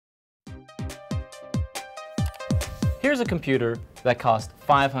Here's a computer that costs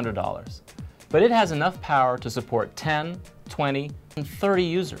 $500, but it has enough power to support 10, 20, and 30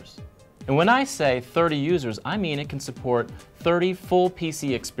 users. And when I say 30 users, I mean it can support 30 full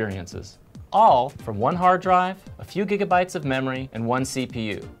PC experiences, all from one hard drive, a few gigabytes of memory, and one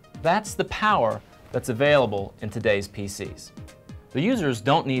CPU. That's the power that's available in today's PCs. The users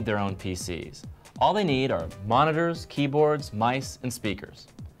don't need their own PCs. All they need are monitors, keyboards, mice, and speakers.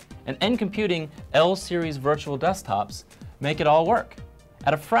 And NComputing L-series virtual desktops make it all work,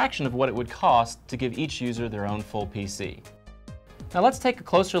 at a fraction of what it would cost to give each user their own full PC. Now let's take a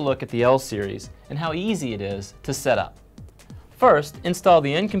closer look at the L-series and how easy it is to set up. First, install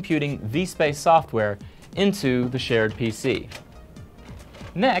the NComputing vSpace software into the shared PC.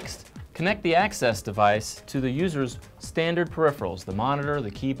 Next, connect the access device to the user's standard peripherals, the monitor, the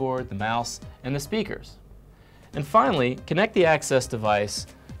keyboard, the mouse, and the speakers. And finally, connect the access device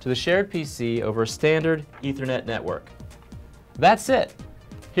to the shared PC over a standard Ethernet network. That's it.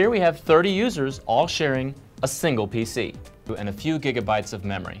 Here we have 30 users all sharing a single PC and a few gigabytes of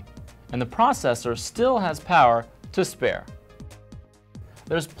memory. And the processor still has power to spare.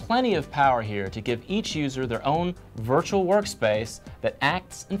 There's plenty of power here to give each user their own virtual workspace that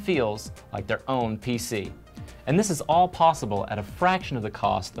acts and feels like their own PC. And this is all possible at a fraction of the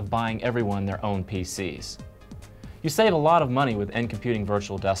cost of buying everyone their own PCs. You save a lot of money with NComputing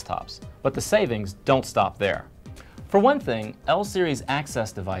virtual desktops, but the savings don't stop there. For one thing, L-series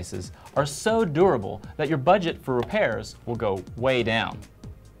access devices are so durable that your budget for repairs will go way down.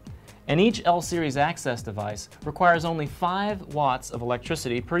 And each L-series access device requires only 5 watts of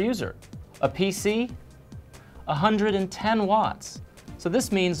electricity per user. A PC? 110 watts. So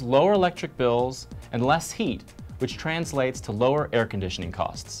this means lower electric bills and less heat, which translates to lower air conditioning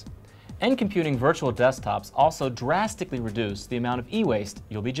costs. NComputing virtual desktops also drastically reduce the amount of e-waste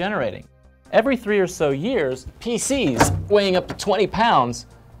you'll be generating. Every 3 or so years, PCs weighing up to 20 pounds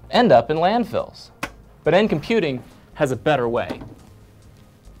end up in landfills. But NComputing has a better way.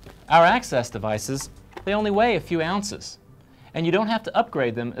 Our access devices, they only weigh a few ounces, and you don't have to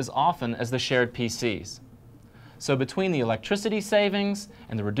upgrade them as often as the shared PCs. So between the electricity savings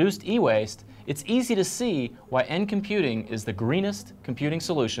and the reduced e-waste, it's easy to see why NComputing is the greenest computing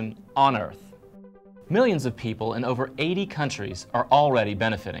solution on Earth. Millions of people in over 80 countries are already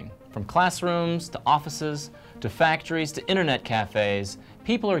benefiting. From classrooms to offices to factories to internet cafes,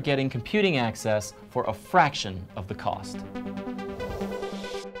 people are getting computing access for a fraction of the cost.